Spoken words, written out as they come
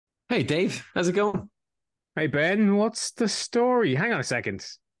Hey Dave, how's it going? Hey Ben, what's the story? Hang on a second.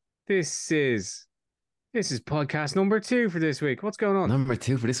 This is this is podcast number two for this week. What's going on? Number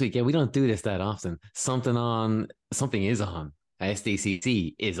two for this week. Yeah, we don't do this that often. Something is on.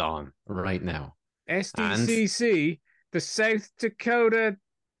 SDCC is on right now. And SDCC, the South Dakota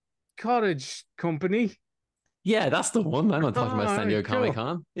Cottage Company. yeah, that's the one. I'm not talking All about San right, Diego Comic cool.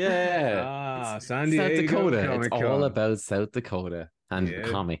 Con. Yeah, it's San South Diego Dakota. It's Comic all Con. about South Dakota and Yeah,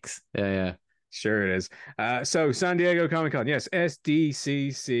 comics. Yeah, sure it is. So San Diego Comic Con, yes,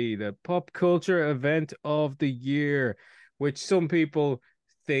 SDCC, the pop culture event of the year, which some people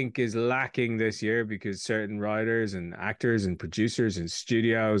think is lacking this year because certain writers and actors and producers and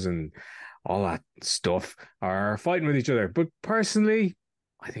studios and all that stuff are fighting with each other. But personally,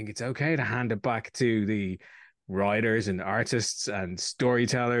 I think it's okay to hand it back to the writers and artists and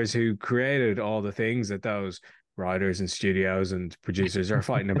storytellers who created all the things that those writers and studios and producers are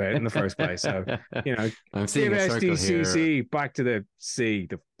fighting about in the first place. So, yeah. you know, I'm seeing give a circle here. SDCC back to the C,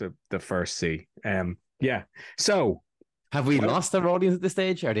 the first C. Yeah. So, Have we well, lost our audience at this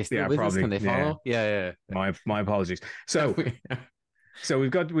stage? Are they still yeah, with us? Can probably. they Yeah. follow? Yeah, My apologies. yeah. So,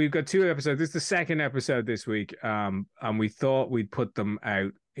 we've got two episodes. This is the second episode this week. And we thought we'd put them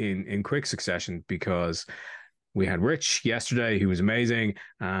out in quick succession because we had Rich yesterday, who was amazing,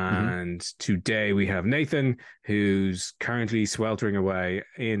 Mhm. and today we have Nathan, who's currently sweltering away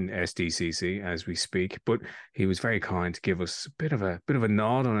in SDCC as we speak. But he was very kind to give us a bit of a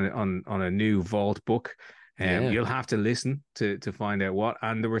nod on a new Vault book. Yeah. You'll have to listen to find out what,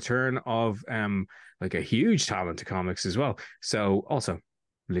 and the return of like a huge talent to comics as well. So also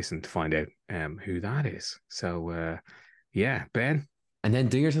listen to find out who that is. So yeah, Ben. And then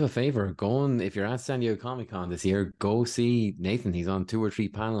do yourself a favor, go on, if you're at San Diego Comic Con this year, go see Nathan. He's on two or three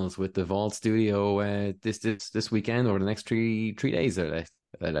panels with the Vault Studio this weekend or the next three days are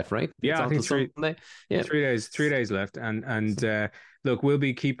left, right? It's Yeah, I on think till Sunday. Yeah. 3 days left, and look, we'll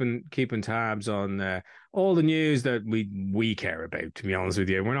be keeping tabs on all the news that we care about. To be honest with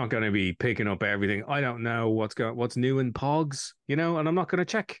you, we're not going to be picking up everything. I don't know what's new in Pogs, and I'm not going to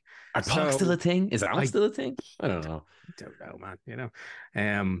check. Are Pog still a So thing? Is Alf I still a thing? I don't know. don't know,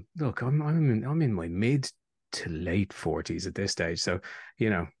 man. Look, I'm in my mid to late 40s at this stage, so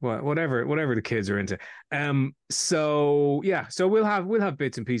whatever the kids are into. So yeah, so we'll have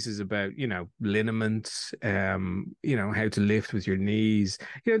bits and pieces about liniment, how to lift with your knees,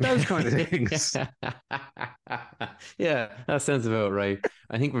 those kind of things. Yeah, that sounds about right.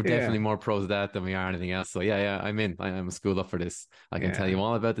 I think we're Yeah, definitely more pros of that than we are anything else. So yeah, I'm in. I'm schooled up for this. I can tell yeah, you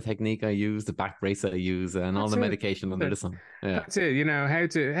all about the technique I use, the back brace I use, and all that's the it. medication That's under it. the sun. Yeah.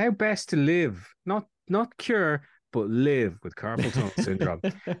 That's it. How best to live, not cure, but live with carpal tunnel syndrome.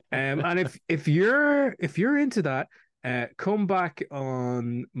 And if you're into that, come back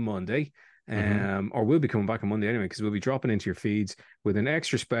on Monday. hmm Or we'll be coming back on Monday anyway, because we'll be dropping into your feeds with an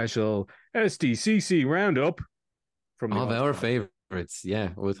extra special SDCC roundup from the Of odds our pod. favorites. Yeah,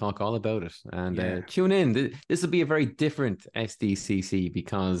 we'll talk all about it. And Yeah. tune in. This will be a very different SDCC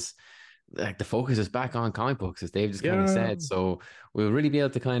because like the focus is back on comic books, as Dave just kind of Yeah. said. So we'll really be able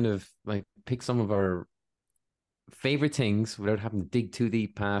to kind of like pick some of our favorite things without having to dig too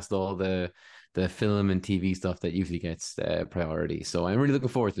deep past all the film and TV stuff that usually gets priority. So I'm really looking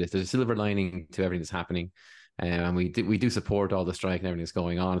forward to this. There's a silver lining to everything that's happening, and we do support all the strike and everything that's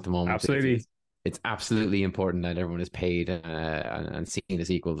going on at the moment. Absolutely. It's absolutely important that everyone is paid and seen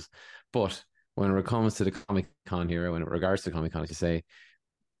as equals. But when it comes to the Comic Con here, when it regards to Comic Con, as you say,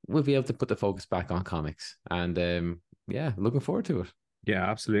 we'll be able to put the focus back on comics, and yeah, looking forward to it. Yeah,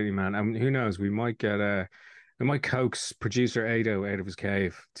 absolutely, man. And who knows? We might coax producer Ado out of his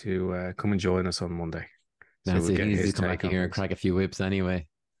cave to come and join us on Monday. So That's we'll it. He get needs to his come take back in on here and things. crack a few whips anyway.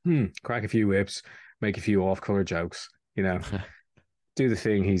 Crack a few whips, make a few off-color jokes. You know, do the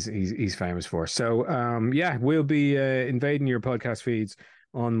thing he's famous for. So yeah, we'll be invading your podcast feeds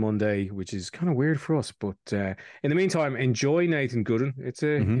on Monday, which is kind of weird for us. But in the meantime, enjoy Nathan Gooden. It's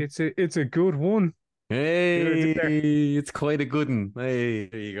a hmm it's a it's a good one. See what I did there? Hey, it's quite a good one. Hey,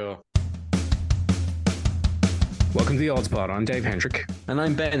 there you go. Welcome to the Odds Pod. I'm Dave Hendrick. And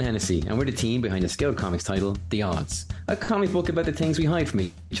I'm Ben Hennessy, and we're the team behind the Scout Comics title, The Odds, a comic book about the things we hide from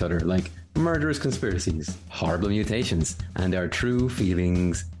each other, like murderous conspiracies, horrible mutations, and our true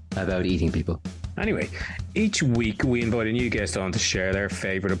feelings about eating people. Anyway, each week we invite a new guest on to share their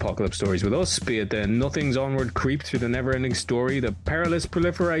favourite apocalypse stories with us, be it the nothing's onward creep through the never-ending story, the perilous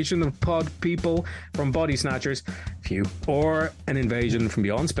proliferation of pod people from body snatchers, phew, or an invasion from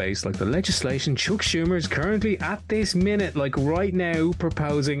beyond space like the legislation Chuck Schumer is currently at this minute, like right now,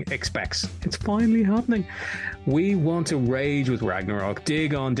 proposing expects. It's finally happening. We want to rage with Ragnarok,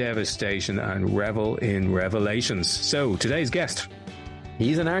 dig on devastation, and revel in revelations. So, today's guest...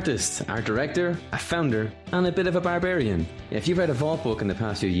 He's an artist, art director, a founder, and a bit of a barbarian. If you've read a Vault book in the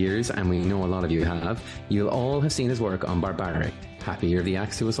past few years, and we know a lot of you have, you'll all have seen his work on Barbaric. Happy Year of the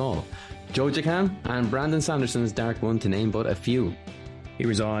Axe to us all. Joe Jacan and Brandon Sanderson's Dark One, to name but a few. He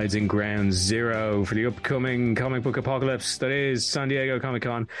resides in Ground Zero for the upcoming comic book apocalypse that is San Diego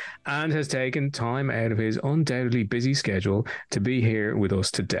Comic-Con, and has taken time out of his undoubtedly busy schedule to be here with us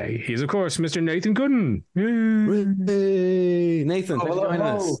today. He is, of course, Mr. Nathan Gooden. Hey, Nathan, thanks for joining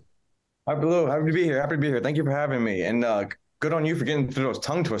us. Hello, happy to be here. Happy to be here. Thank you for having me. And good on you for getting through those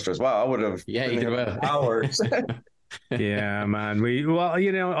tongue twisters. Wow, I would have. Yeah, you did well. Hours. Yeah, man.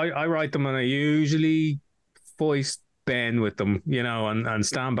 I write them and I usually voice Ben with them, and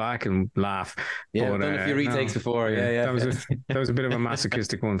stand back and laugh. Yeah, I've done a few retakes before. Yeah. That was a bit of a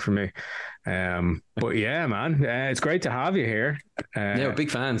masochistic one for me. But yeah, man, it's great to have you here. Yeah, big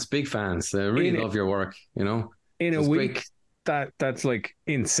fans. Really love your work. In a week that's like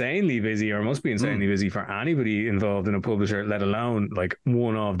insanely busy, or must be insanely busy for anybody involved in a publisher, let alone like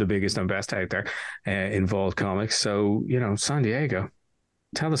one of the biggest and best out there involved comics. So San Diego,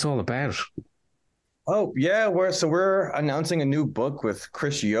 tell us all about it. Oh yeah, we're announcing a new book with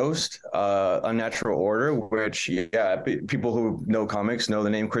Chris Yost, Unnatural Order, which people who know comics know the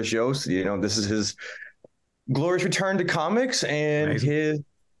name Chris Yost. This is his glorious return to comics, and Amazing. his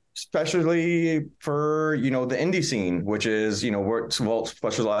especially for the indie scene, which is what Vault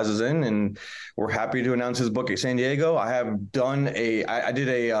specializes in, and we're happy to announce his book at San Diego. I have done I did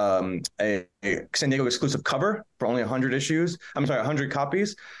a San Diego exclusive cover for only 100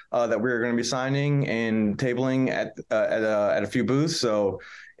 copies that we're going to be signing and tabling at a few booths. So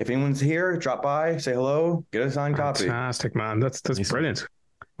if anyone's here, drop by, say hello, get a signed copy. Fantastic, man. That's brilliant.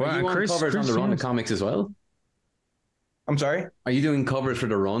 Are you on covers on the run of comics as well? I'm sorry? Are you doing covers for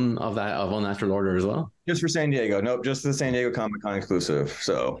the run of Unnatural Order as well? Just for San Diego. Nope, just the San Diego Comic-Con exclusive.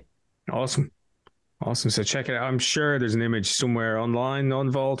 So awesome. So check it out. I'm sure there's an image somewhere online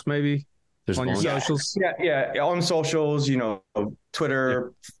on Vault, maybe. There's on your socials. Yeah, on socials,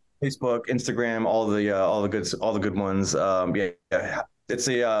 Twitter, Facebook, Instagram, all the good ones. It's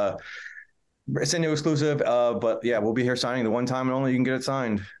a San Diego exclusive. But yeah, we'll be here signing the one time and only you can get it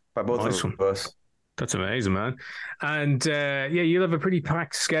signed by both of us. That's amazing, man. And you'll have a pretty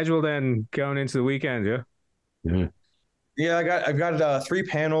packed schedule then going into the weekend, yeah? Mm-hmm. Yeah, I've got 3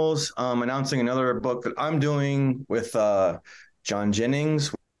 panels announcing another book that I'm doing with John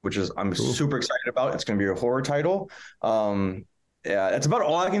Jennings, which is I'm super excited about. It's going to be a horror title. Yeah, that's about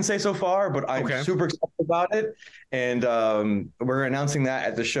all I can say so far, but I'm super excited about it. And we're announcing that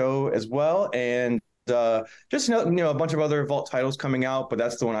at the show as well. And just a bunch of other Vault titles coming out, but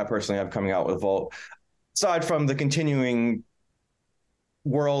that's the one I personally have coming out with Vault. Aside from the continuing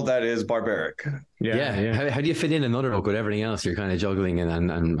world that is Barbaric. Yeah. How do you fit in another book with everything else you're kind of juggling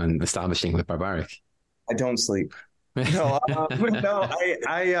and establishing with Barbaric? I don't sleep. I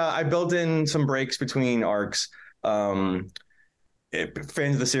built in some breaks between arcs. Fans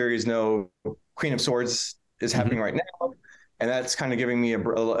of the series know Queen of Swords is happening right now. And that's kind of giving me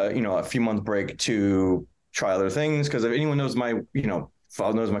a few month break to try other things. Because if anyone knows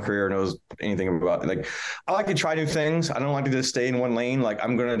knows my career, knows anything about it, like I like to try new things. I don't like to just stay in one lane. Like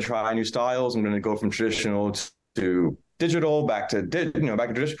I'm going to try new styles. I'm going to go from traditional to digital, back to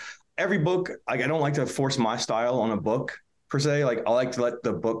traditional. Every book, I don't like to force my style on a book per se. Like I like to let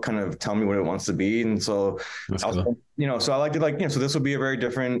the book kind of tell me what it wants to be. And so, so I like to so this will be a very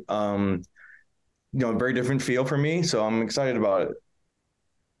different, very different feel for me. So I'm excited about it.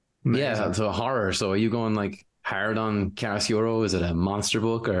 Yeah. So horror. So are you going like hard on Carasuro? Is it a monster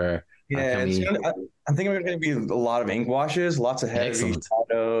book or? Yeah, I think it's going to be a lot of ink washes, lots of heavy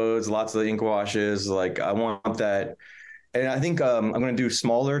shadows, lots of ink washes. Like I want that. And I think I'm going to do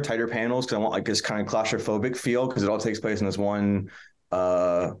smaller, tighter panels because I want like this kind of claustrophobic feel because it all takes place in this one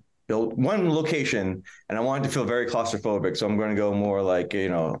location, and I want it to feel very claustrophobic. So I'm going to go more like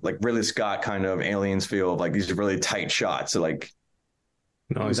like Ridley Scott kind of Aliens feel, like these really tight shots. So like,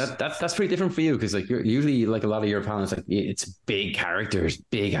 nice. That's pretty different for you because like you're usually like a lot of your panels, like it's big characters,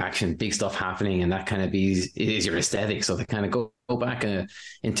 big action, big stuff happening, and that kind of is your aesthetic. So to kind of go back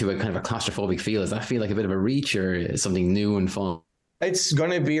into a kind of a claustrophobic feel, does that feel like a bit of a reach or something new and fun? It's going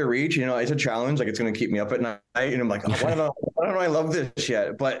to be a reach, it's a challenge. Like it's going to keep me up at night. And I'm like, oh, why don't I love this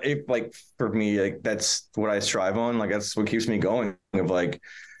yet? But like for me, like that's what I strive on. Like that's what keeps me going of like,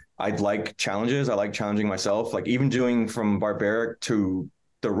 I like challenges. I like challenging myself. Like even doing from Barbaric to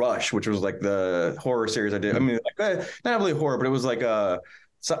The Rush, which was like the horror series I did. I mean, like, not really horror, but it was like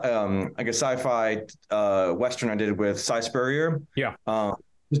like a sci-fi Western I did with Cy Spurrier. Yeah.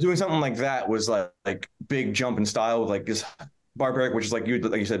 Just doing something like that was like big jump in style with like this Barbaric, which is like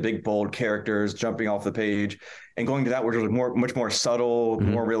you said, big bold characters jumping off the page, and going to that which was much more subtle,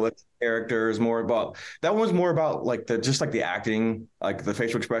 more realistic characters, more about that one was more about like the acting, like the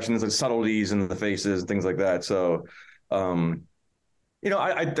facial expressions, the subtleties in the faces, things like that. So, that's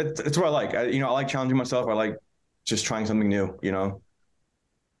what I like. I like challenging myself. I like just trying something new.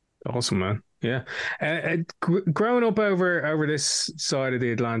 Awesome, man. Yeah. Growing up over this side of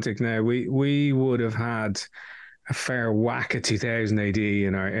the Atlantic now, we would have had a fair whack at 2000 AD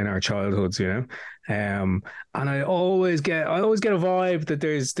in our childhoods, and I always get a vibe that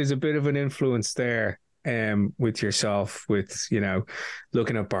there's a bit of an influence there with yourself, with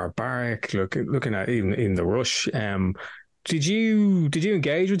looking at Barbaric, looking at even the Rush. Did you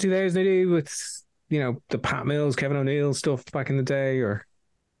engage with 2000 AD with the Pat Mills, Kevin O'Neill stuff back in the day, or?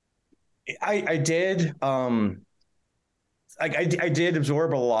 I did. I did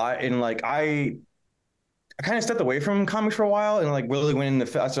absorb a lot, and like I kind of stepped away from comics for a while, and like really went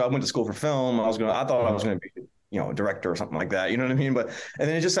into. So I went to school for film. I thought I was gonna be a director or something like that. You know what I mean? But and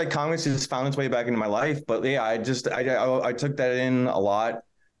then it just like comics just found its way back into my life. But yeah, I took that in a lot.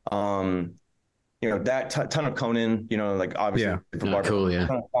 That ton of Conan. Like obviously for Barbara, cool, yeah.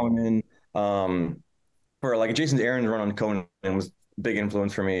 Ton of Conan. For like Jason Aaron's run on Conan was a big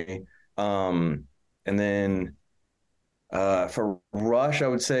influence for me. And then for Rush, I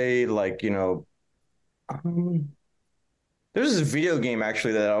would say like there's this video game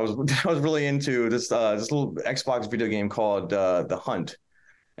actually that I was really into, this little Xbox video game called The Hunt,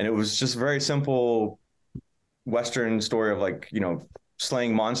 and it was just a very simple Western story of like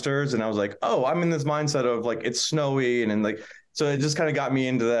slaying monsters, and I was like, oh, I'm in this mindset of like it's snowy, and then like so it just kind of got me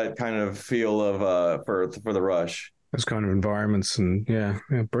into that kind of feel of for the Rush. Those kind of environments, and yeah,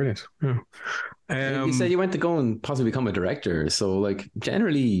 brilliant. Yeah. You said you went to go and possibly become a director, so like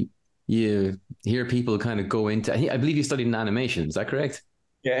generally you hear people kind of go into. I believe you studied in animation. Is that correct?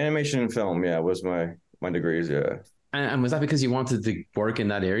 Yeah, animation and film. Yeah, was my degrees. Yeah. And was that because you wanted to work in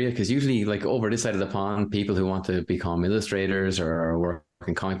that area? Because usually, like over this side of the pond, people who want to become illustrators or work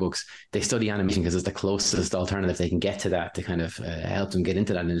in comic books, they study animation because it's the closest alternative they can get to that to kind of help them get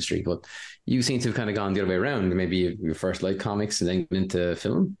into that industry. But you seem to have kind of gone the other way around. Maybe you first liked comics and then went into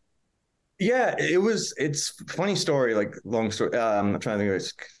film. Yeah, it's a funny story, like long story. I'm trying to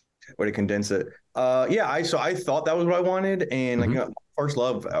think of way to condense it. I thought that was what I wanted, and like first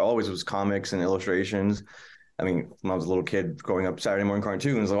love always was comics and illustrations. I mean, when I was a little kid growing up, Saturday morning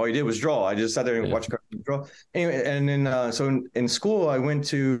cartoons, like all you did was draw. I just sat there and watched cartoons, draw. Anyway, and then so in school I went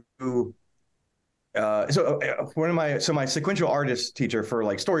to my sequential artist teacher for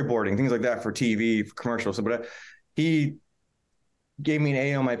like storyboarding, things like that for TV, for commercials. So, but he gave me an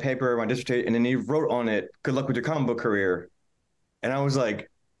A on my paper, my dissertation, and then he wrote on it, "Good luck with your comic book career." And I was like,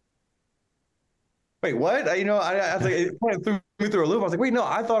 wait, what? I was like, it kind of threw me through a loop. I was like, wait, no,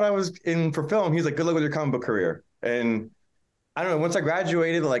 I thought I was in for film. He's like, good luck with your comic book career. And I don't know, once I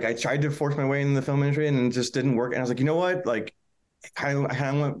graduated, like I tried to force my way in the film industry and it just didn't work. And I was like, you know what? Like, I kind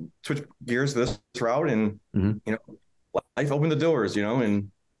of want to switch gears to this route, and life opened the doors,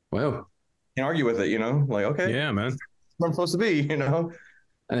 and wow, can't argue with it, like, okay, yeah, man, where I'm supposed to be, And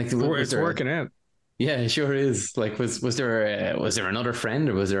it's working out. Yeah, it sure is. Like, was there another friend,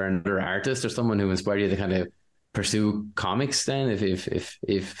 or was there another artist or someone who inspired you to kind of pursue comics? Then,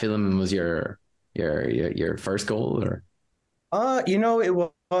 if film was your first goal, or it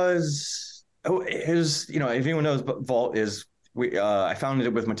was if anyone knows, but Vault is I founded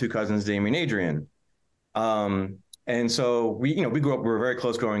it with my two cousins, Damien and Adrian, and so we grew up. We were very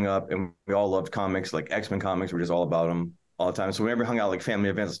close growing up, and we all loved comics, like X-Men comics. We're just all about them all the time. So whenever we hung out, like family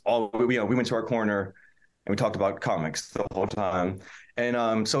events, we went to our corner and we talked about comics the whole time.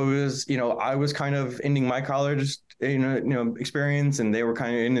 And so it was, I was kind of ending my college, experience, and they were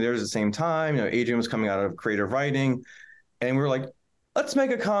kind of in there at the same time. Adrian was coming out of creative writing, and we were like, let's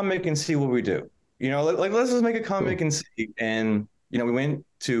make a comic and see what we do. Let's just make a comic and see. And we went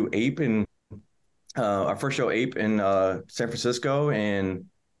to Ape, and our first show, Ape, in San Francisco, and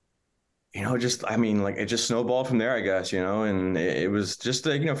it just snowballed from there, I guess, and it was just,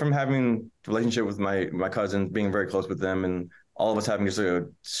 from having a relationship with my cousins, being very close with them, and all of us having just a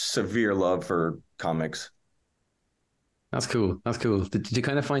severe love for comics. That's cool. That's cool. Did you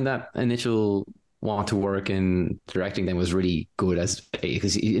kind of find that initial want to work in directing then was really good as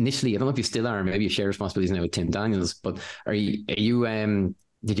because initially I don't know if you still are, maybe you share responsibilities now with Tim Daniels, but are you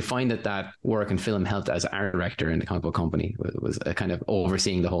did you find that work in film helped as art director in the comic book company was a kind of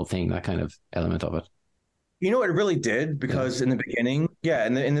overseeing the whole thing, that kind of element of it? You know, it really did because in the beginning,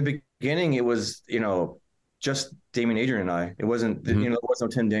 in the beginning, it was, just Damien Adrian and I. It wasn't, Mhm. there was no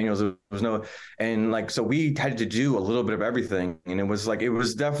Tim Daniels. There was no, and like, so we had to do a little bit of everything, and it was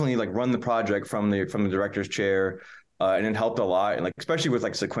definitely like run the project from the director's chair, and it helped a lot, and like especially with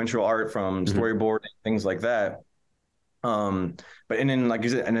like sequential art from Mhm. storyboard things like that. Um, but and then like you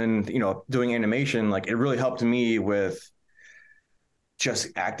said, and then doing animation, like it really helped me with just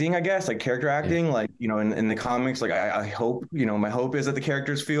acting, I guess, like character Yeah. acting, like, in the comics, like I hope, my hope is that the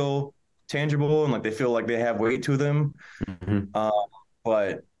characters feel tangible and like they feel like they have weight to them. Mhm. Uh,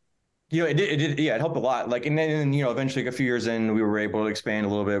 but yeah, it helped a lot. Like, and then, eventually a few years in, we were able to expand a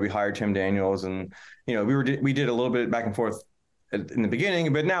little bit. We hired Tim Daniels and, we did a little bit back and forth in the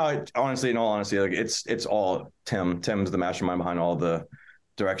beginning, but now honestly, in all honesty, like it's all Tim. Tim's the mastermind behind all the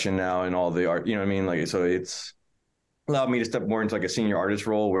direction now and all the art, you know what I mean? Like, so it's allowed me to step more into like a senior artist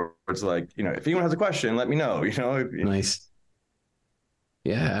role where it's like, if anyone has a question, let me know, Nice.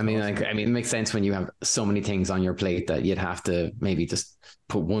 Yeah, I mean, like, I mean, it makes sense when you have so many things on your plate that you'd have to maybe just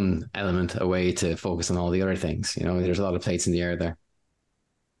put one element away to focus on all the other things. There's a lot of plates in the air there.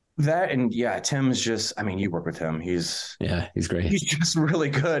 that. And yeah, Tim's just, I mean, you work with him. Yeah, he's great. He's just really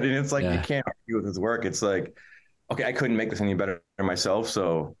good. And it's like, you Yeah, can't argue with his work. It's like, okay, I couldn't make this any better myself.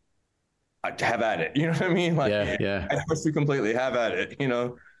 So I have at it. You know what I mean? Like, yeah, yeah. I trust you completely. Have at it.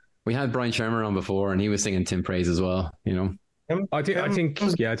 We had Brian Shermer on before, and he was singing Tim praise as well. I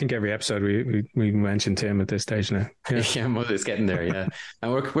think every episode we mentioned Tim at this stage now. Yeah. Yeah, well, it's getting there. Yeah,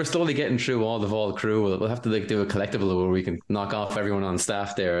 and we're slowly getting through all the Vault crew. We'll have to like do a collectible where we can knock off everyone on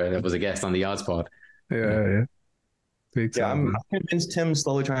staff there that was a guest on the Odds Pod. Yeah. Big Yeah, time. I'm convinced Tim's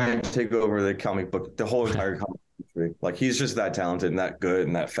slowly trying to take over the whole entire comic book industry. Like he's just that talented and that good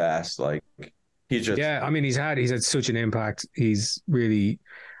and that fast. Like he's just Yeah, I mean, he's had such an impact. He's really,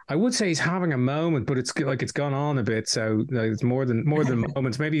 I would say he's having a moment, but it's like it's gone on a bit. So like, it's more than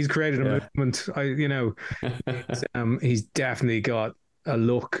moments. Maybe he's created a Yeah. movement. He's definitely got a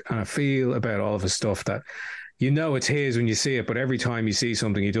look and a feel about all of his stuff that it's his when you see it. But every time you see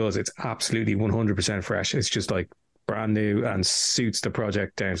something he does, it's absolutely 100% fresh. It's just like brand new and suits the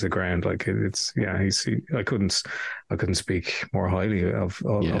project down to the ground. Like I couldn't speak more highly of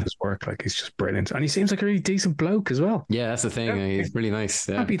Yeah. his work. Like he's just brilliant, and he seems like a really decent bloke as well. Yeah, that's the thing. He's really nice.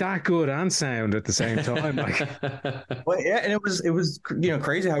 Yeah. Can't be that good and sound at the same time. Like Well, yeah, and it was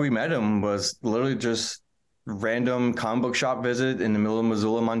crazy how we met him was literally just random comic book shop visit in the middle of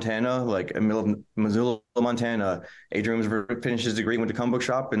Missoula, Montana. Like in the middle of Missoula, Montana. Adrian was finished his degree, went to comic book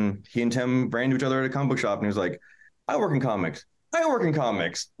shop, and he and Tim ran into each other at a comic book shop, and he was like, "I work in comics. I work in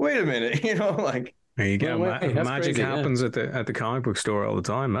comics. Wait a minute, like." there you go. No way, that's Magic crazy, yeah. happens at the comic book store all the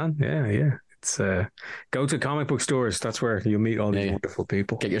time, man. Yeah. It's go to comic book stores. That's where you'll meet all these Yeah. wonderful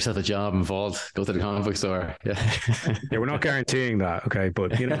people. Get yourself a job involved. Go to the comic book store. Yeah. Yeah, we're not guaranteeing that, okay?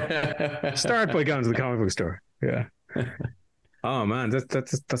 But start by going to the comic book store. Yeah. Oh man,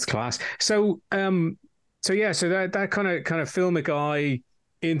 that's class. So so that kind of filmic eye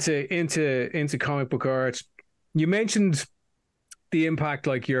into comic book art. You mentioned the impact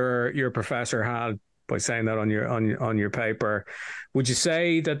like your professor had by saying that on your paper. Would you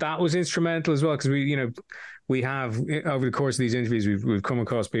say that was instrumental as well? Because we have over the course of these interviews we've come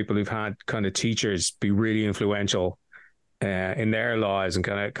across people who've had kind of teachers be really influential in their lives and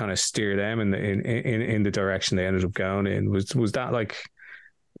kind of steer them in the direction they ended up going in. Was that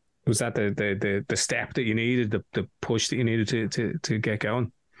the step that you needed, the push that you needed to get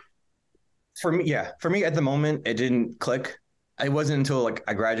going? For me, yeah. For me, at the moment, it didn't click. It wasn't until like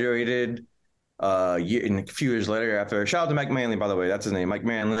I graduated, and a few years later. After shout out to Mike Manley, by the way, that's his name, Mike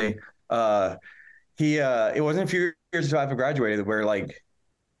Manley. It wasn't a few years after I graduated where like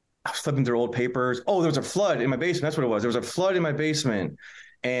I was flipping through old papers. Oh, there was a flood in my basement. That's what it was. There was a flood in my basement,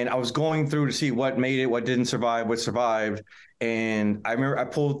 and I was going through to see what made it, what didn't survive, what survived. And I remember I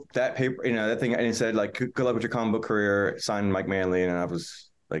pulled that paper, that thing, and it said like, "Good luck with your comic book career." Signed Mike Manley, and I was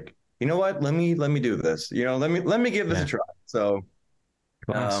like, you know what? Let me do this. Let me give this a try. So,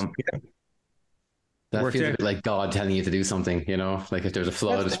 Class. yeah. That Worked feels a out. bit like God telling you to do something, like if there's a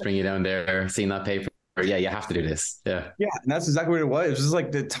flood, just bring you down there, seeing that paper. Yeah, you have to do this. Yeah. Yeah, and that's exactly what it was. It was just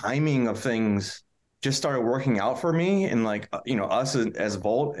like the timing of things just started working out for me, and like us as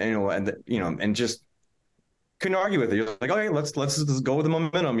Volt, and and just couldn't argue with it. You're like, okay, let's just go with the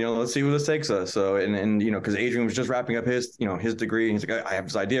momentum. Let's see where this takes us. So and because Adrian was just wrapping up his his degree, and he's like, I have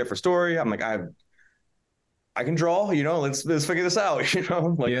this idea for story. I'm like, I can draw. Let's figure this out.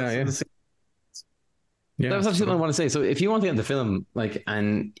 Like let's Yeah, that was actually what I want to say. So, if you want to get into film,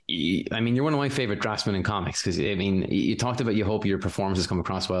 you're one of my favorite draftsmen in comics because you talked about you hope your performances come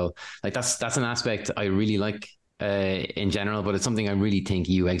across well. Like that's an aspect I really like in general, but it's something I really think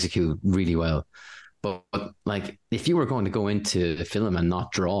you execute really well. But like, if you were going to go into the film and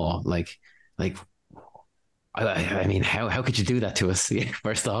not draw, how could you do that to us?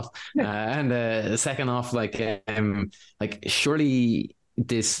 First off, and second off, surely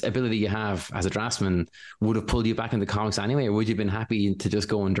this ability you have as a draftsman would have pulled you back into comics anyway, or would you have been happy to just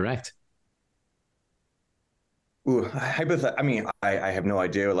go and direct? Ooh, I have no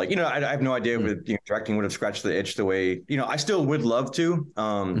idea. I have no idea if directing would have scratched the itch the way, I still would love to.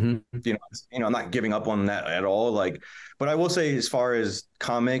 I'm not giving up on that at all. But I will say, as far as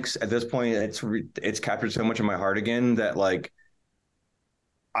comics at this point, it's captured so much in my heart again that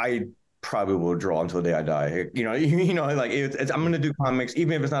I probably will draw until the day I die. I'm going to do comics,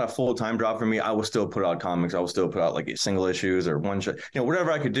 even if it's not a full-time job for me. I will still put out comics. I will still put out single issues or one shot,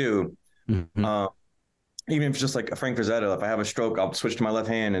 whatever I could do. Mm-hmm. Even if it's just like a Frank Frazetta, if I have a stroke, I'll switch to my left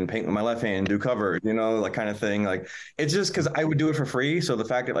hand and paint with my left hand and do cover, kind of thing. It's just because I would do it for free. So the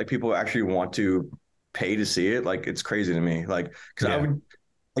fact that people actually want to pay to see it, it's crazy to me. Because I would,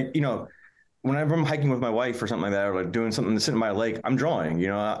 whenever I'm hiking with my wife or something like that, or doing something to sit in my lake, I'm drawing.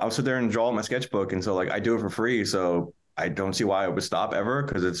 I'll sit there and draw my sketchbook, and so I do it for free. So I don't see why I would stop ever,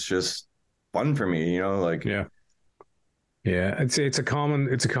 because it's just fun for me. Yeah, it's a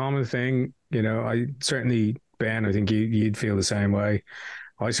common thing. I certainly, Ben, I think you'd feel the same way.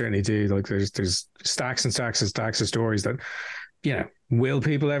 I certainly do. There's stacks and stacks and stacks of stories that, will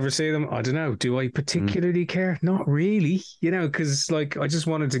people ever see them? I don't know. Do I particularly care? Not really, because I just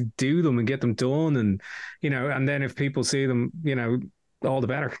wanted to do them and get them done, and and then if people see them, all the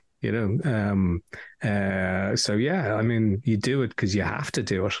better. So yeah, you do it because you have to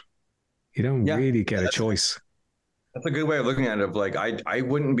do it. You don't really get a choice. That's a good way of looking at it. I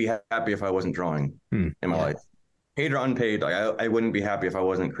wouldn't be happy if I wasn't drawing in my life, paid or unpaid. I wouldn't be happy if I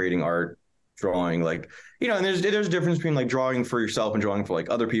wasn't creating art, drawing. And there's a difference between drawing for yourself and drawing for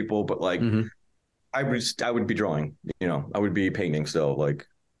other people. But I would be drawing. I would be painting still.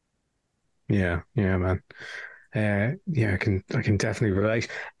 Yeah, man. I can definitely relate.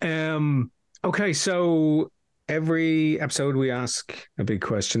 Okay, so every episode we ask a big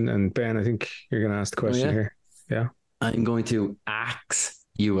question, and Ben, I think you're going to ask the question here. Yeah. I'm going to ask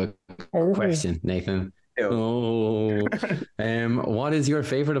you a question, Nathan. What is your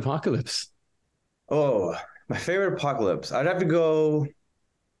favorite apocalypse? Oh, my favorite apocalypse. I'd have to go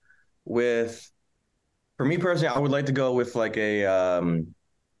with, for me personally, I would like to go with gosh,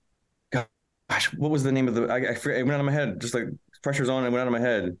 what was the name of it went out of my head. Just pressure's on, it went out of my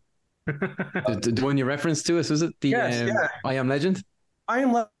head. The one you referenced to us, was it? I Am Legend? I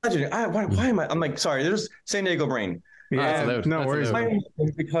Am Legend. Why am I? I'm sorry. There's San Diego brain. Yeah, no worries.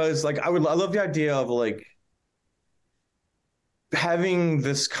 Because I love the idea of having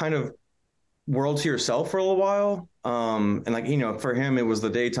this kind of world to yourself for a little while. And for him, it was the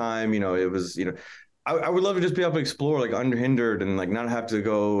daytime. It was I would love to just be able to explore unhindered and not have to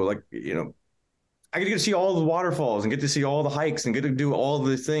go I get to see all the waterfalls and get to see all the hikes and get to do all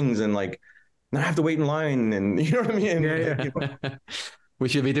the things and not have to wait in line, and you know what I mean? Yeah. We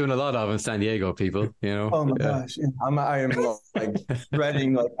should be doing a lot of in San Diego, people. Oh my gosh, I am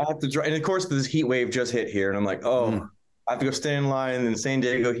dreading. I have to drive, and of course this heat wave just hit here, and I'm I have to go stand in line in San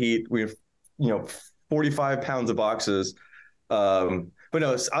Diego heat. We have 45 pounds of boxes. But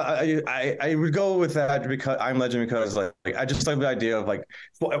no, I would go with that because I'm Legend, because I just like the idea of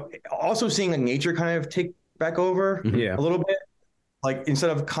also seeing nature kind of take back over a little bit.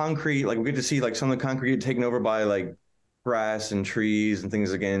 Instead of concrete, we get to see some of the concrete taken over by grass and trees and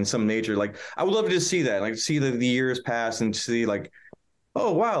things again, some nature. I would love to just see that, see the years pass and see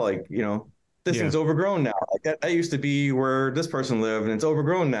oh wow, this thing's overgrown now. That used to be where this person lived and it's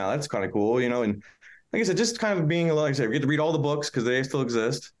overgrown now. That's kind of cool, and like I said, just kind of being, we get to read all the books because they still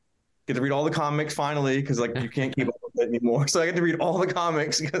exist. Get to read all the comics finally, because you can't keep up with it anymore. So I get to read all the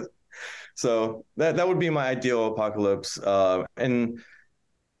comics. So that would be my ideal apocalypse. And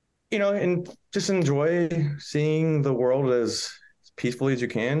just enjoy seeing the world as peacefully as you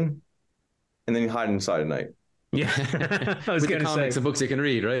can, and then you hide inside at night. Yeah, I was going to say comics and books you can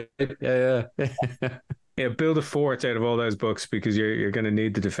read, right? Yeah. Yeah, build a fort out of all those books, because you're going to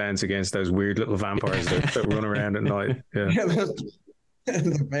need the defense against those weird little vampires that run around at night. Yeah,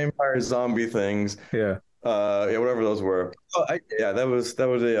 the vampire zombie things. Yeah. Yeah, whatever those were. Yeah,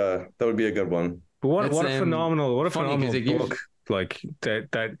 that would be a good one. But It's what a funny because phenomenal it book. usually Like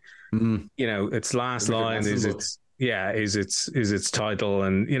that mm, its last Richard line Manson's is book. its title,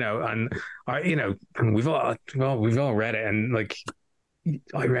 and and I we've all read it, and like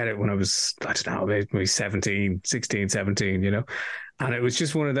I read it when I was, I don't know, maybe 17, 16, 17, and it was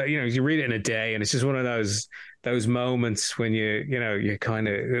just one of the, you read it in a day, and it's just one of those moments when you kind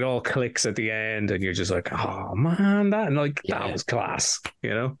of, it all clicks at the end, and you're just like, oh man, that Yeah, was class.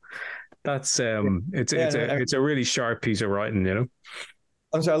 That's Yeah, it's a really sharp piece of writing.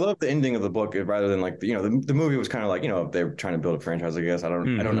 I'm sorry. I love the ending of the book rather than like the movie was kind of like they were trying to build a franchise. I guess I don't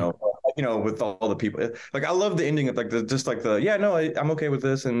Mm-hmm. know. Like, with all the people, like I love the ending of like the yeah, no, I'm okay with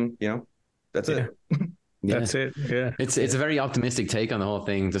this, and that's Yeah, it. yeah. that's it. Yeah. It's a very optimistic take on the whole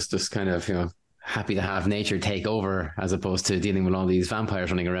thing. Just kind of happy to have nature take over as opposed to dealing with all these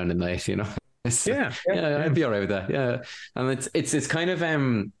vampires running around at night. It's, Yeah. yeah, Yeah. I'd be all right with that. Yeah, and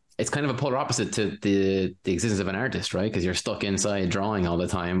it's kind of a polar opposite to the existence of an artist, right? Because you're stuck inside drawing all the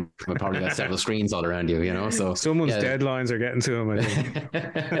time. We've probably got several screens all around you. So Someone's yeah. deadlines are getting to him, I think.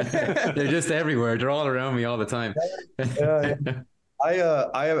 They're just everywhere. They're all around me all the time. Yeah,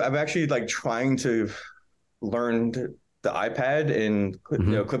 I'm actually like trying to learn the iPad and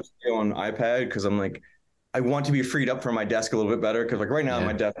Mhm. clip studio on iPad because I'm like I want to be freed up from my desk a little bit better because like right now Yeah.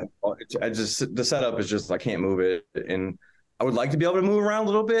 my desk the setup is just I can't move it, and I would like to be able to move around a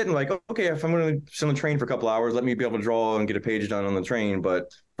little bit and like okay, if I'm going to sit on the train for a couple hours, let me be able to draw and get a page done on the train. But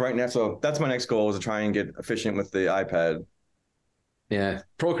right now, so that's my next goal is to try and get efficient with the iPad. Yeah,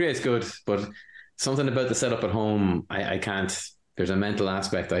 Procreate's good, but something about the setup at home, I can't. There's a mental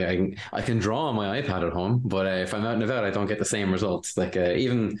aspect. I can draw on my iPad at home, but if I'm out and about, I don't get the same results. Like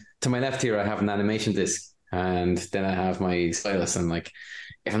even to my left here, I have an animation disc, and then I have my stylus, and like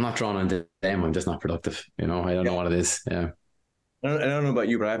if I'm not drawing on them, I'm just not productive. I don't know Yeah. what it is. Yeah, I don't know about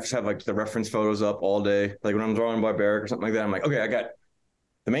you, but I just have like the reference photos up all day. Like when I'm drawing barbaric or something like that, I'm like, okay, I got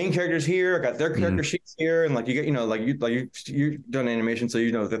the main characters here, I got their character mm, sheets here, and like you get, you've done animation, so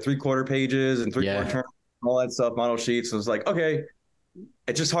the 3/4 pages and 3/4 yeah. turns, all that stuff, model sheets. So it's like, okay,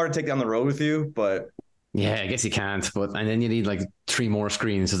 it's just hard to take down the road with you, but Yeah, I guess you can't, but and then you need like three more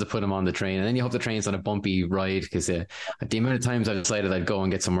screens just to put them on the train, and then you hope the train's on a bumpy ride because the amount of times I've decided I'd go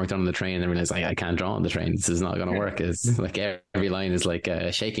and get some work done on the train and realize I can't draw on the train. This is not going to work. It's like every line is like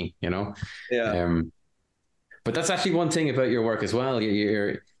shaking. yeah, But that's actually one thing about your work as well.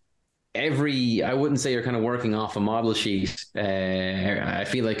 I wouldn't say you're kind of working off a model sheet. I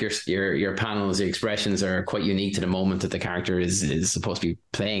feel like your panels, your expressions are quite unique to the moment that the character is supposed to be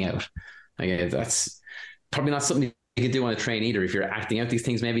playing out. Like that's probably not something you can do on a train either. If you're acting out these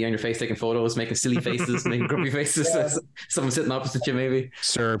things, maybe on your face, taking photos, making silly faces, making grumpy faces, someone sitting opposite you, maybe.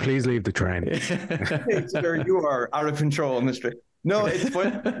 Sir, please leave the train. hey, sir, you are out of control in this street. No, it's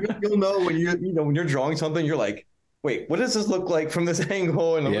fun. You'll know when when you're drawing something, you're like, wait, what does this look like from this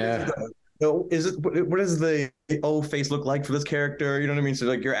angle? And Yeah. what does the O face look like for this character? You know what I mean? So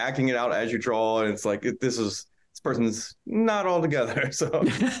like you're acting it out as you draw, and it's like this person's not all together. So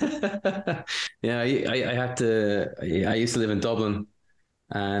Yeah, I had to. I used to live in Dublin,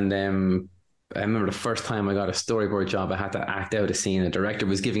 and I remember the first time I got a storyboard job, I had to act out a scene. The director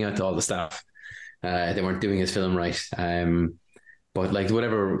was giving out to all the staff. They weren't doing his film right. But like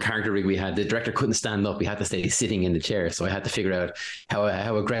whatever character rig we had, the director couldn't stand up. He had to stay sitting in the chair. So I had to figure out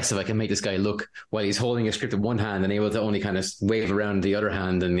how aggressive I can make this guy look while he's holding a script in one hand and able to only kind of wave around the other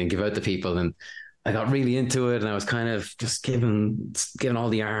hand and give out to people. And I got really into it, and I was kind of just giving all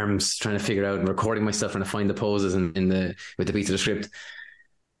the arms, trying to figure out and recording myself, trying to find the poses in the with the piece of the script.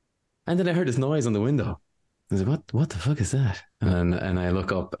 And then I heard this noise on the window. I was like, what the fuck is that? And I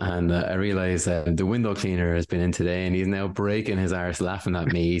look up and I realize that the window cleaner has been in today, and he's now breaking his arse laughing at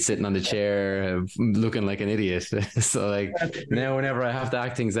me, sitting on the chair, looking like an idiot. So like now whenever I have to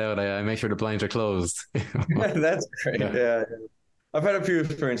act things out, I make sure the blinds are closed. that's great. Yeah. Yeah. I've had a few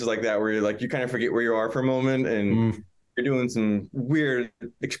experiences like that where you kind of forget where you are for a moment, and you're doing some weird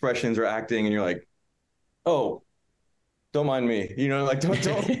expressions or acting, and you're like, oh, don't mind me. Like don't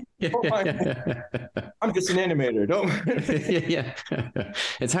mind me. I'm just an animator. Don't. Yeah.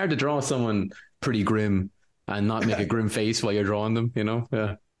 It's hard to draw someone pretty grim and not make a grim face while you're drawing them,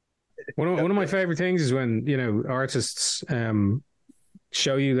 Yeah. One of my favorite things is when artists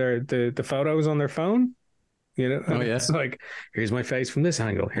show you the photos on their phone. Oh yeah. It's like, here's my face from this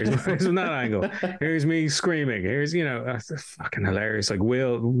angle, here's my face from that angle, here's me screaming, here's that's fucking hilarious. Like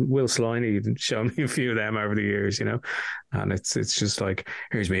Will Sliney showed me a few of them over the years, and it's just like,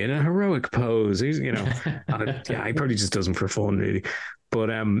 here's me in a heroic pose. He's and he probably just does them for fun, really. But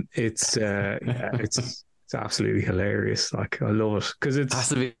it's It's absolutely hilarious. Like, I love it because Has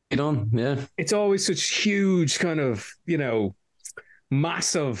to be done. Yeah. it's always such huge kind of,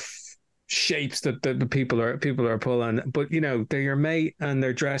 massive shapes that the people are pulling, but they're your mate and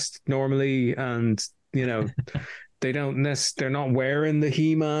they're dressed normally, and they're not wearing the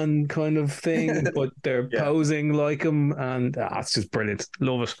He-Man kind of thing, but they're Yeah. posing like him, and it's just brilliant.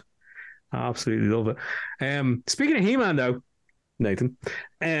 Love it. Absolutely love it. Speaking of He-Man though, Nathan,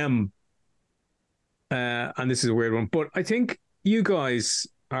 and this is a weird one, but I think you guys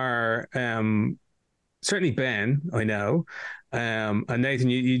are certainly Ben, I know, and Nathan,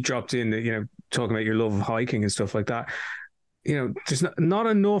 you dropped in, talking about your love of hiking and stuff like that. There's not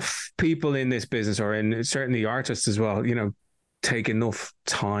enough people in this business, or in certainly artists as well, take enough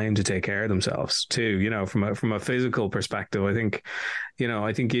time to take care of themselves too. From a physical perspective, I think,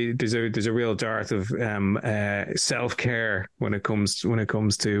 there's a real dearth of self care when it comes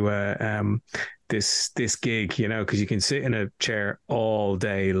to this gig, because you can sit in a chair all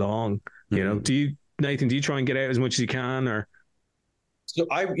day long. Nathan, do you try and get out as much as you can, or? So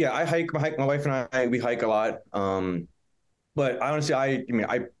I hike. My wife and we hike a lot. But honestly,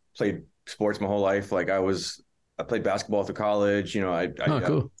 I played sports my whole life. Like I played basketball through college.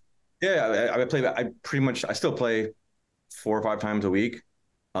 Cool. Yeah, I still play 4 or 5 times a week.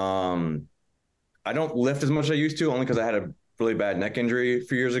 I don't lift as much as I used to, only because I had a really bad neck injury a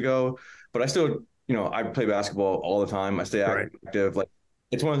few years ago. But I still, I play basketball all the time. I stay active. Like,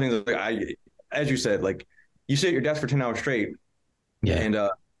 it's one of the things that as you said, like, you sit at your desk for 10 hours straight. Yeah. And,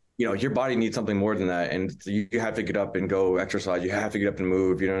 your body needs something more than that. And you have to get up and go exercise. You have to get up and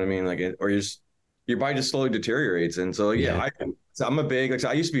move, you know what I mean? Like, your body just slowly deteriorates. And so, I'm a big, like,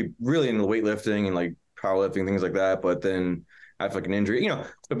 I used to be really into weightlifting and like powerlifting, things like that. But then I have like an injury,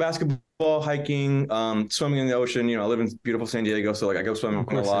 but basketball, hiking, swimming in the ocean, I live in beautiful San Diego. So like I go swimming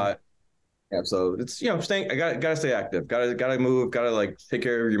a lot. Yeah. So it's, I gotta stay active, gotta move, gotta like take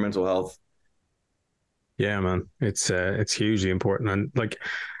care of your mental health. Yeah, man, it's hugely important, and like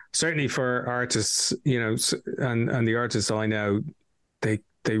certainly for artists, and the artists I know, they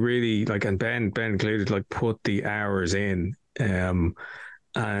really like, and Ben included, like, put the hours in,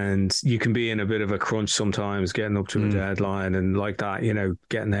 and you can be in a bit of a crunch sometimes, getting up to a deadline and like that,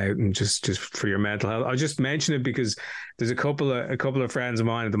 getting out and just for your mental health. I just mention it because there's a couple of friends of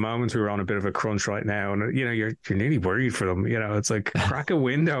mine at the moment who are on a bit of a crunch right now, and you're nearly worried for them. It's like, crack a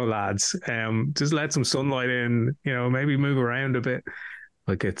window, lads. Just let some sunlight in. Maybe move around a bit.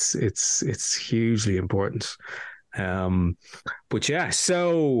 Like, it's hugely important. But yeah,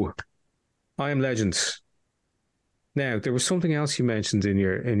 so I Am Legend. Now, there was something else you mentioned in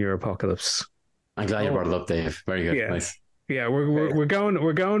your apocalypse. I'm glad you brought it up, Dave. Very good. Yeah. Nice. Yeah, we're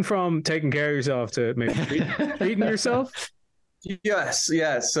going from taking care of yourself to maybe treating yourself. Yes,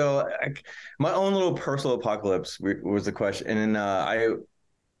 yeah. So my own little personal apocalypse was the question, and then I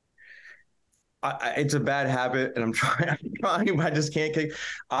it's a bad habit, and I'm trying, but I just can't kick.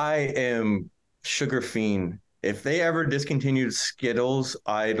 I am sugar fiend. If they ever discontinued Skittles,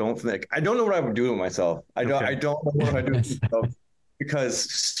 I don't know what I would do with myself. I don't know what I do with myself, because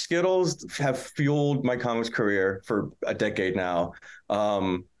Skittles have fueled my comics career for a decade now.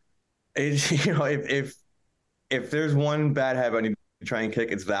 If there's one bad habit I need to try and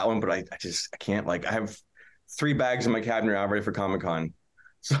kick, it's that one. But I can't. Like, I have 3 bags in my cabinet now ready for Comic-Con.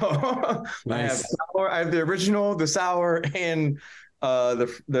 So Nice. I have the original, the sour, and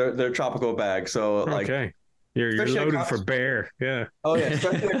the tropical bag. So like, okay. You're loaded for bear. Yeah. Oh yeah,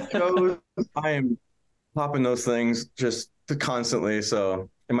 especially at shows, I am popping those things just constantly. So,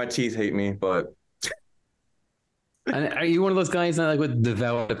 and my teeth hate me, but. And are you one of those guys that like would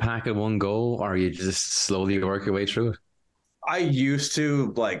devour the pack at one go, or you just slowly work your way through it? I used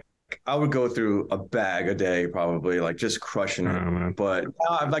to, like, I would go through a bag a day, probably, like, just crushing it. Man. But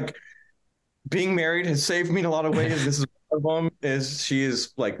now I'm like, being married has saved me in a lot of ways. This is one of them. She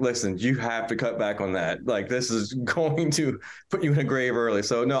is like, listen, you have to cut back on that. Like, this is going to put you in a grave early.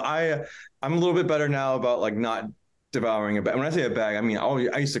 So no, I'm a little bit better now about like not devouring a bag. When I say a bag, I mean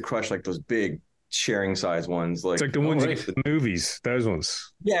I used to crush like those big sharing size ones. Like, it's like the ones in the movies, those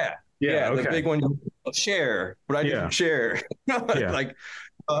ones. Yeah. Okay. The big one you share, but I didn't share. Like,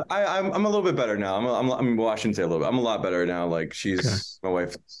 I'm a little bit better now. Well, I shouldn't say a little bit. I'm a lot better now. Like, my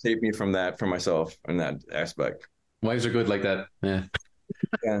wife saved me from that, for myself in that aspect. Wives are good like that. Yeah.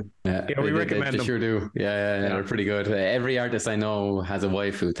 We recommend they them. Sure do. Yeah, they're pretty good. Every artist I know has a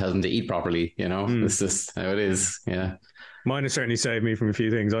wife who tells them to eat properly. It's just how it is. Yeah. Mine has certainly saved me from a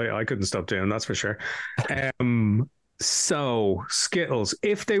few things I couldn't stop doing, that's for sure. So Skittles,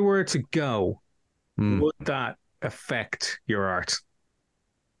 if they were to go, would that affect your art?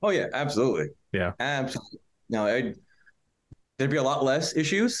 Oh yeah, absolutely. Yeah. Absolutely. No, there'd be a lot less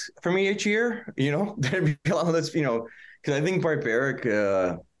issues for me each year. There'd be a lot less. Because I think barbaric.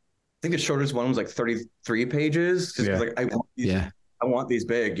 I think the shortest one was like 33 pages. Just 'cause, like I want these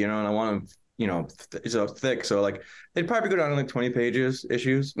big, and I want them, so thick. So like they'd probably go down to like 20 pages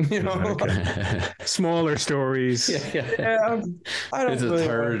issues. Okay. Smaller stories. Yeah, I don't It's a really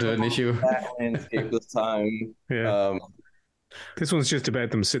third want an issue. that landscape this time. Yeah. This one's just about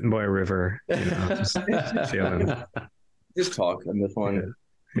them sitting by a river, just chilling. Just talk on this one.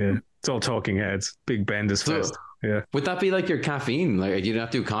 Yeah. It's all talking heads. Big Bendis fest. Yeah. Would that be like your caffeine? Like you don't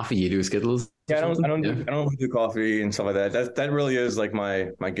do coffee, you do Skittles? Yeah, I don't do coffee and stuff like that. That really is like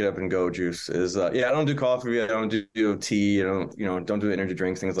my get up and go juice. Is I don't do coffee. I don't do tea. I don't do energy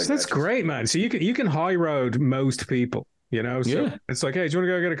drinks, things like that. That's great, man. So you can high road most people. So it's like, hey, do you want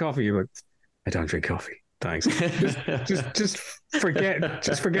to go get a coffee? You're like, I don't drink coffee. Thanks. just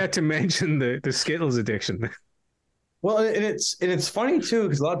forget to mention the Skittles addiction. Well, and it's funny too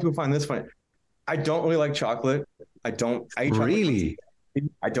because a lot of people find this funny. I don't really like chocolate. I eat really.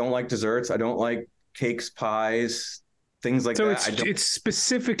 I don't like desserts. I don't like cakes, pies, things like that. So it's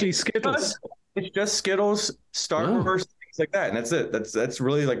specifically Skittles. It's just Skittles, Starburst, things like that, and that's it. That's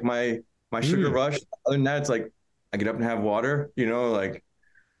really like my sugar rush. Other than that, it's like I get up and have water.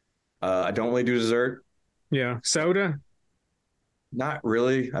 I don't really do dessert. Yeah, soda. Not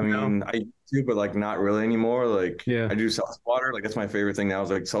really. I mean, I do, but like not really anymore. Like, I do seltzer water. Like that's my favorite thing now. Is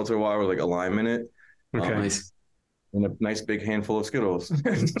like seltzer water with like a lime in it. Okay. Nice. And a nice big handful of Skittles.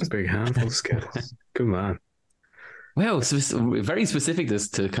 A big handful of Skittles. Good man. Wow, very specific. This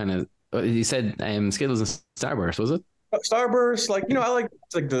to kind of you said Skittles and Starburst, was it? Starburst, like I like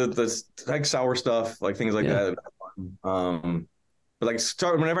the like sour stuff, like things like that. But like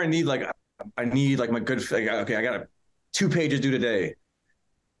whenever I need like my good. Like, okay, I got 2 pages due today.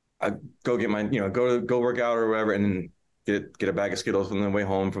 I go get my go work out or whatever, and then get a bag of Skittles on the way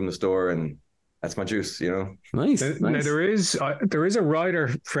home from the store, and that's my juice. Nice. Now there is a writer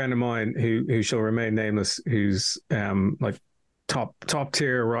friend of mine who shall remain nameless, who's like top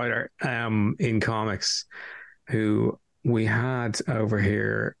tier writer in comics, who we had over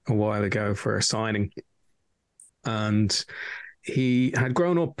here a while ago for a signing, and he had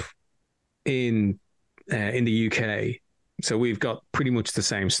grown up in the UK. So we've got pretty much the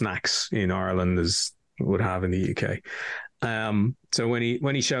same snacks in Ireland as we would have in the UK. So when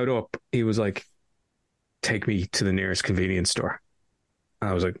he showed up, he was like, "Take me to the nearest convenience store."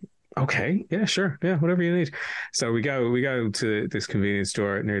 I was like, "Okay, yeah, sure, yeah, whatever you need." So we go to this convenience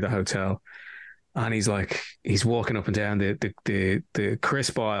store near the hotel, and he's walking up and down the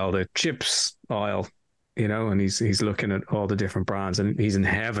crisp aisle, the chips aisle, and he's looking at all the different brands, and he's in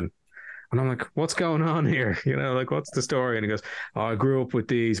heaven. And I'm like, what's going on here? Like, what's the story? And he goes, oh, I grew up with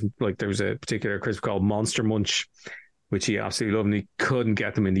these. Like, there was a particular crisp called Monster Munch, which he absolutely loved, and he couldn't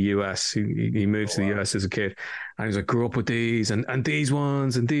get them in the US. He moved to the US as a kid, and he was like, grew up with these and these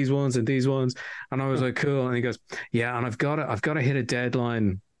ones and these ones and these ones. And I was like, cool. And he goes, yeah, and I've got to hit a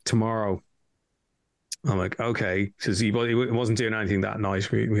deadline tomorrow. I'm like, okay, because he wasn't doing anything that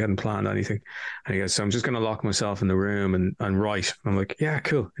night. We hadn't planned anything. And he goes, so I'm just going to lock myself in the room and write. I'm like, yeah,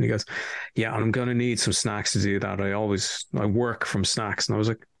 cool. And he goes, yeah, and I'm going to need some snacks to do that. I work from snacks. And I was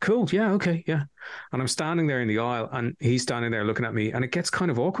like, cool, yeah, okay, yeah. And I'm standing there in the aisle, and he's standing there looking at me, and it gets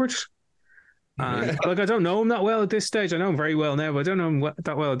kind of awkward. And like, I don't know him that well at this stage. I know him very well now, but I don't know him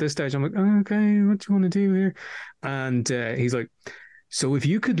that well at this stage. I'm like, oh, okay, what do you want to do here? And he's like, so if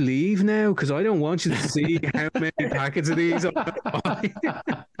you could leave now, because I don't want you to see how many packets of these. I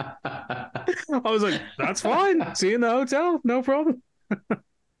was like, that's fine. See you in the hotel. No problem.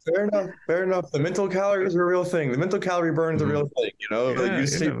 Fair enough. The mental calories are a real thing. The mental calorie burn is a real thing.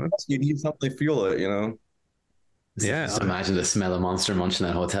 You need something to fuel it. Yeah. Just imagine the smell of Monster Munch in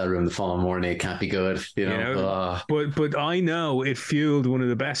that hotel room the following morning. It can't be good. But I know it fueled one of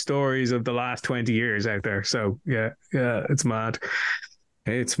the best stories of the last 20 years out there. So yeah, it's mad.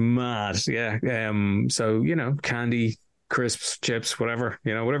 It's mad. Yeah. So, candy, crisps, chips, whatever,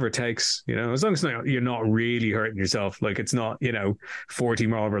 whatever it takes, as long as you're not really hurting yourself. Like it's not, 40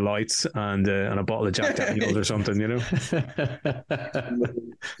 Marlboro Lights and a bottle of Jack Daniels or something,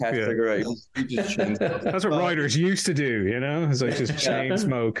 Cigarette. That's what writers used to do, it's like just chain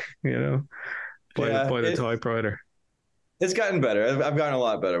smoke, by the typewriter. It's gotten better. I've gotten a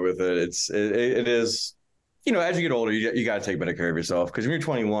lot better with it. It is, as you get older, you got to take better care of yourself, because when you're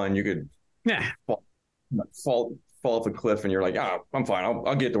 21, you could fall off a cliff and you're like, I'm fine.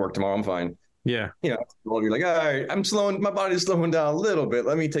 I'll get to work tomorrow. I'm fine. Yeah. You're like, all right, my body's slowing down a little bit.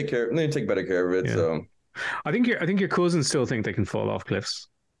 Let me take better care of it. Yeah. So I think your cousins still think they can fall off cliffs.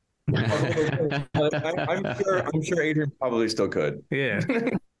 I'm sure Adrian probably still could. Yeah.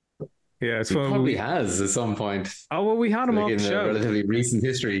 Yeah, it's He fun. probably has at some point, Oh well, we had him like on in the a show. relatively recent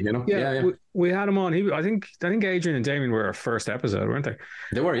history, you know. Yeah, Yeah. we had him on. I think Adrian and Damien were our first episode, weren't they?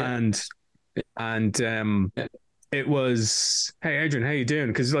 They were, yeah. And Yeah. it was, hey Adrian, how you doing?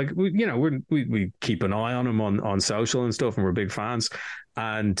 Because like we keep an eye on him on social and stuff, and we're big fans.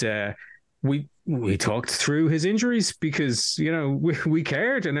 And we talked through his injuries because we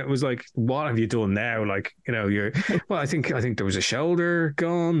cared, and it was like, what have you done now? Like you're well. I think there was a shoulder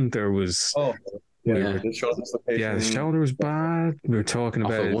gone. There was The shoulder dislocation. yeah, the shoulder was bad. We were talking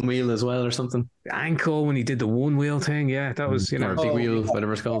Off about a one wheel as well or something, ankle when he did the one wheel thing. Yeah, that was or a big wheel,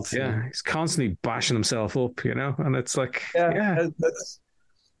 whatever it's called. yeah, he's constantly bashing himself up, and it's like We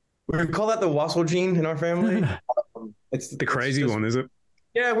call that the Wassel gene in our family. It's the crazy one, is it?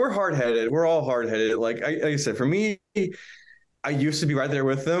 Yeah, we're hard headed. We're all hard headed. Like I said, for me, I used to be right there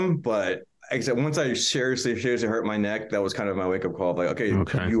with them, but except once I seriously hurt my neck, that was kind of my wake up call. Like, okay,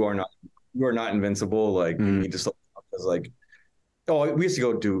 you are not invincible. Like you need to stop. Because like, we used to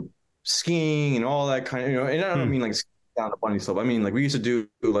go do skiing and all that kind of, and I don't mean like down a bunny slope. I mean like we used to do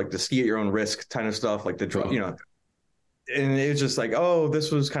like the ski at your own risk kind of stuff, like and it was just like, oh, this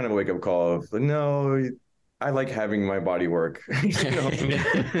was kind of a wake up call of no. I like having my body work. I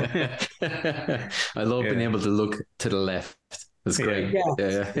love being able to look to the left. That's great.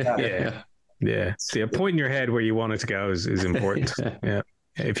 Yeah. See, a point in your head where you want it to go is important. Yeah.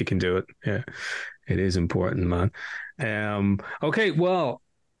 If you can do it. Yeah. It is important, man. Okay, well,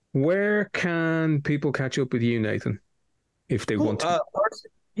 where can people catch up with you, Nathan, if they want to?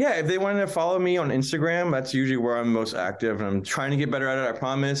 If they want to follow me on Instagram, that's usually where I'm most active, and I'm trying to get better at it. I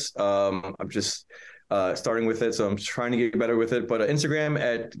promise. I'm just starting with it, so I'm trying to get better with it. But Instagram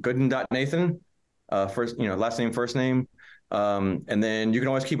at gooden.nathan, last name, first name, and then you can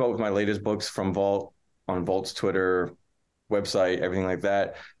always keep up with my latest books from Vault on Vault's Twitter, website, everything like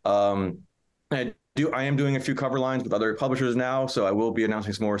that. I am doing a few cover lines with other publishers now, so I will be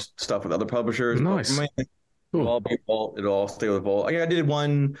announcing some more stuff with other publishers. Nice. It'll all be Vault. It'll all stay with Vault. I did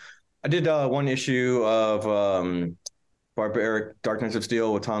one issue of Barbaric Dark Knights of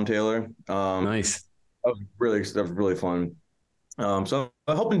Steel with Tom Taylor. Nice. That was really fun. So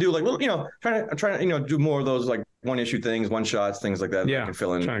I'm hoping to do like trying to do more of those like one issue things, one shots, things like that. Yeah, that I can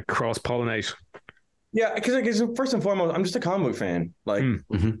fill in. Trying to cross pollinate. Yeah, because first and foremost, I'm just a comic book fan. Like,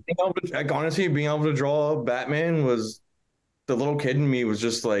 honestly, being able to draw Batman was the little kid in me was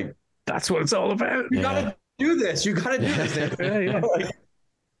just like, that's what it's all about. You gotta do this. You gotta do this.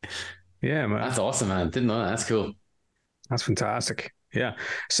 Yeah, man. That's awesome, man. Didn't know that. That's cool. That's fantastic. Yeah.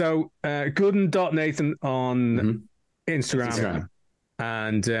 So, gooden.nathan on Instagram.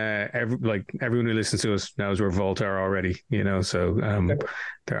 And everyone who listens to us knows we're Vault are already, so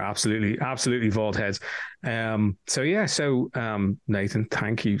they're absolutely Vault heads. So Nathan,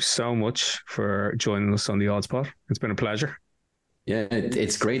 thank you so much for joining us on the Odd Spot. It's been a pleasure. Yeah,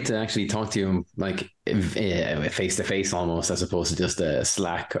 it's great to actually talk to you like face to face almost, as opposed to just a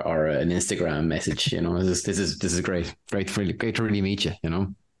Slack or an Instagram message. This is great. Great to really meet you.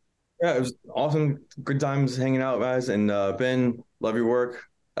 Yeah, it was awesome. Good times hanging out, guys. And Ben, love your work.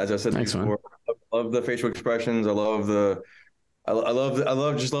 As I said before, I love the facial expressions. I love the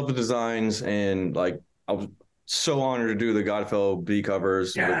designs, and like I was so honored to do the Godfellow B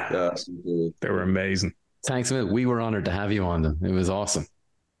covers. Yeah, they were amazing. Thanks, man. We were honored to have you on them. It was awesome.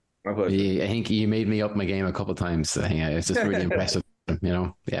 My pleasure. I think you made me up my game a couple of times. I think it's just really impressive.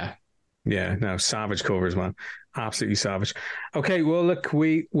 Yeah. Yeah, no, savage covers, man. Absolutely savage. Okay, well, look,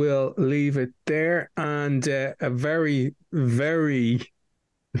 we will leave it there. And a very, very,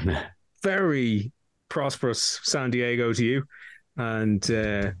 very prosperous San Diego to you. And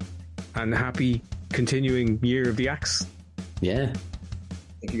happy continuing Year of the Axe. Yeah.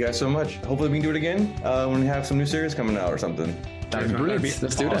 Thank you guys so much. Hopefully we can do it again when we have some new series coming out or something. That'd be brilliant.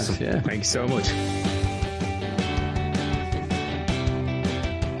 Let's do that. Yeah. Thank you so much.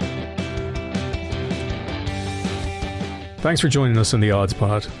 Thanks for joining us on The Odds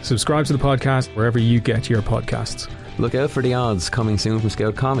Pod. Subscribe to the podcast wherever you get your podcasts. Look out for The Odds coming soon from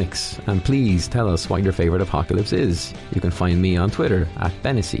Scout Comics. And please tell us what your favourite apocalypse is. You can find me on Twitter at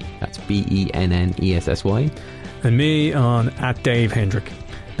Bennessy. That's BENNESSY. And me on at Dave Hendrick.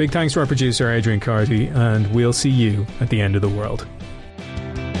 Big thanks to our producer Adrian Carty, and we'll see you at the end of the world.